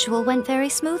 The ritual went very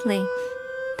smoothly.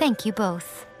 Thank you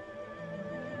both.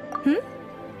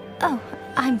 Oh,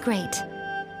 I'm great.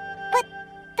 But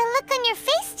the look on your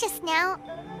face just now...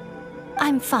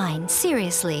 I'm fine,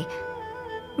 seriously.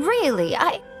 Really,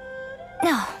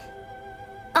 No.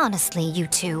 Honestly, you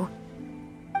two.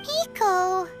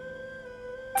 Miko...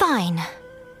 Fine.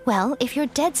 Well, if you're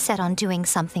dead set on doing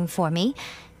something for me,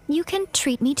 you can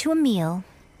treat me to a meal.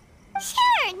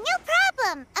 Sure, no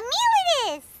problem. A meal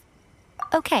it is.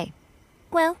 Okay.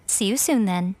 Well, see you soon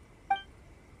then.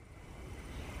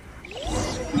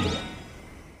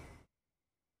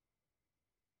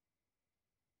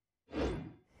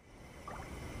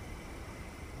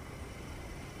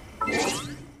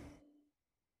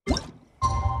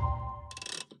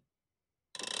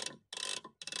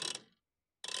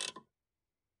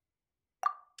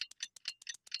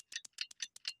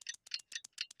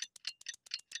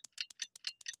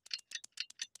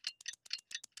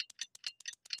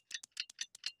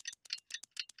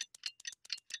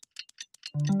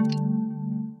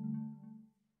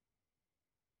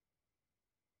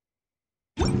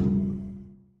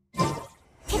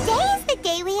 Today is the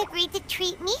day we agreed to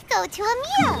treat Miko to a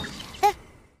meal.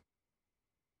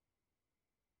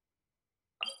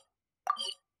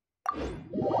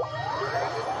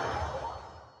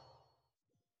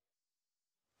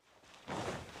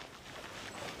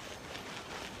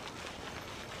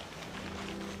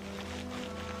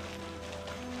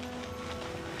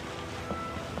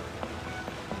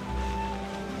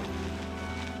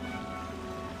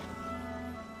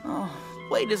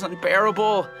 Wait is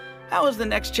unbearable. How is the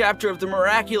next chapter of the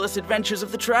miraculous adventures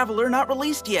of the Traveler not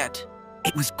released yet?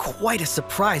 It was quite a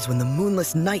surprise when the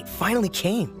moonless night finally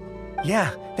came.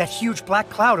 Yeah, that huge black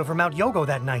cloud over Mount Yogo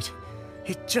that night.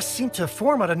 It just seemed to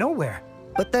form out of nowhere.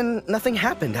 But then nothing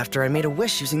happened after I made a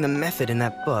wish using the method in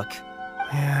that book.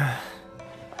 Yeah.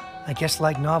 I guess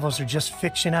light novels are just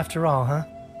fiction after all, huh?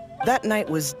 That night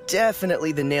was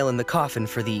definitely the nail in the coffin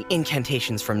for the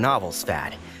incantations from novels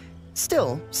fad.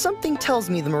 Still, something tells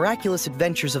me the miraculous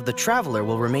adventures of the Traveler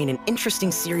will remain an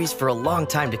interesting series for a long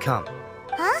time to come.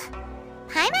 Huh?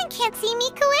 Paimon can't see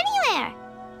Miko anywhere.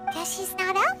 Guess she's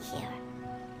not out here.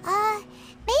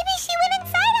 Maybe she went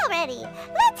inside already.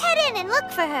 Let's head in and look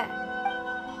for her.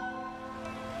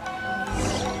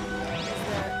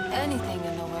 Is there anything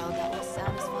in the world that will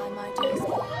satisfy my taste?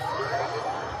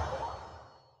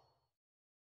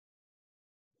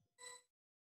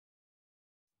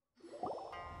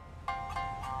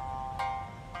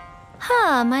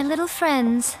 Ah, my little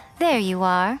friends. There you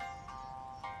are.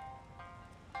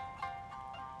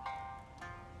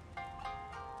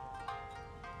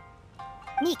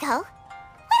 Miko,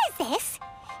 what is this?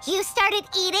 You started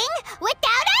eating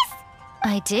without us?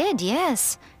 I did,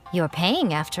 yes. You're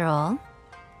paying, after all.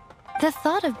 The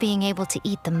thought of being able to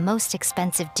eat the most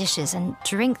expensive dishes and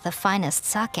drink the finest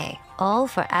sake, all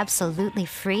for absolutely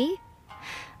free?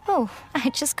 Oh, I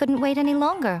just couldn't wait any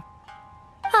longer.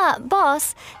 Ah,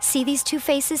 boss, see these two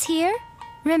faces here?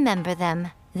 Remember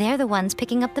them. They're the ones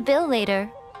picking up the bill later.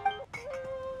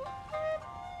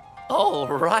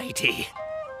 Alrighty.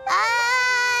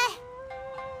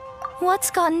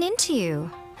 What's gotten into you?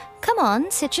 Come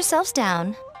on, sit yourselves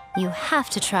down. You have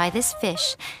to try this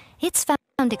fish. It's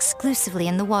found exclusively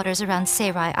in the waters around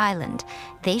Seirai Island.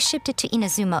 They shipped it to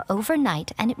Inazuma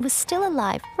overnight, and it was still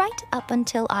alive right up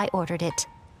until I ordered it.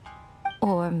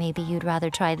 Or maybe you'd rather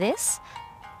try this?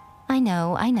 I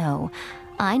know.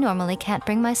 I normally can't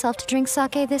bring myself to drink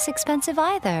sake this expensive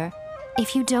either.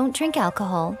 If you don't drink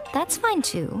alcohol, that's fine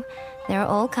too. There are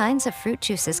all kinds of fruit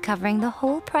juices covering the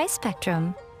whole price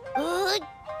spectrum. Miko!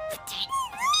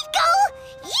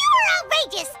 You are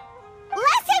outrageous!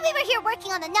 Last time we were here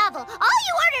working on the novel, all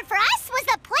you ordered for us was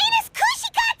the plainest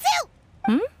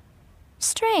kushikatsu!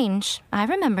 Strange. I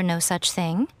remember no such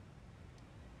thing.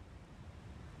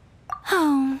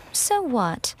 Oh, so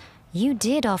what? You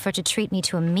did offer to treat me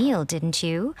to a meal, didn't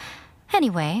you?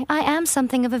 Anyway, I am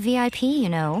something of a VIP, you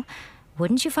know.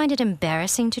 Wouldn't you find it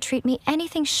embarrassing to treat me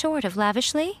anything short of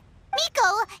lavishly?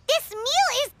 Miko, this meal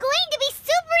is going to be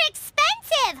super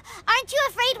expensive! Aren't you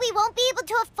afraid we won't be able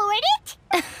to afford it?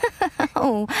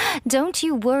 Oh, don't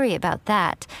you worry about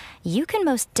that. You can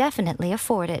most definitely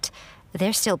afford it.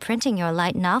 They're still printing your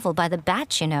light novel by the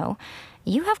batch, you know.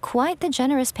 You have quite the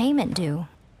generous payment due.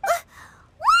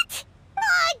 What?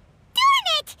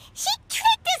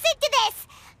 stick to this!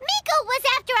 Miko was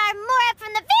after our Mora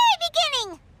from the very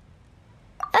beginning!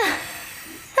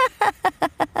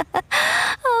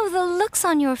 Oh, the looks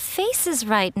on your faces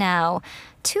right now.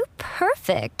 Too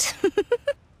perfect.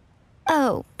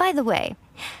 Oh, by the way,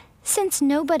 since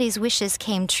nobody's wishes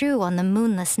came true on the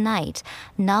moonless night,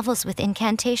 novels with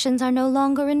incantations are no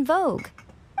longer in vogue.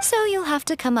 So you'll have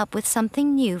to come up with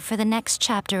something new for the next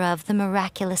chapter of The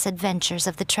Miraculous Adventures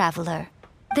of the Traveler.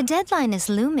 The deadline is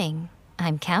looming.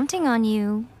 I'm counting on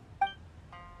you.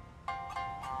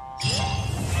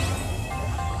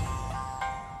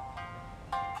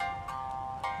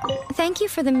 Thank you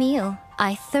for the meal.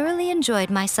 I thoroughly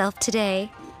enjoyed myself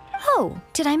today. Oh,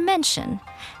 did I mention?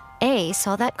 A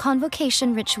saw that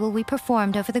convocation ritual we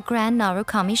performed over the Grand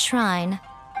Narukami Shrine.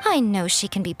 I know she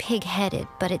can be pig-headed,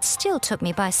 but it still took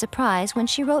me by surprise when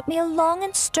she wrote me a long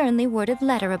and sternly worded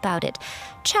letter about it,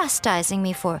 chastising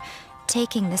me for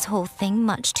taking this whole thing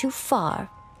much too far.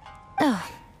 Oh,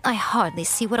 I hardly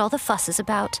see what all the fuss is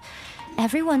about.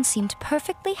 Everyone seemed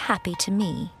perfectly happy to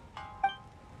me.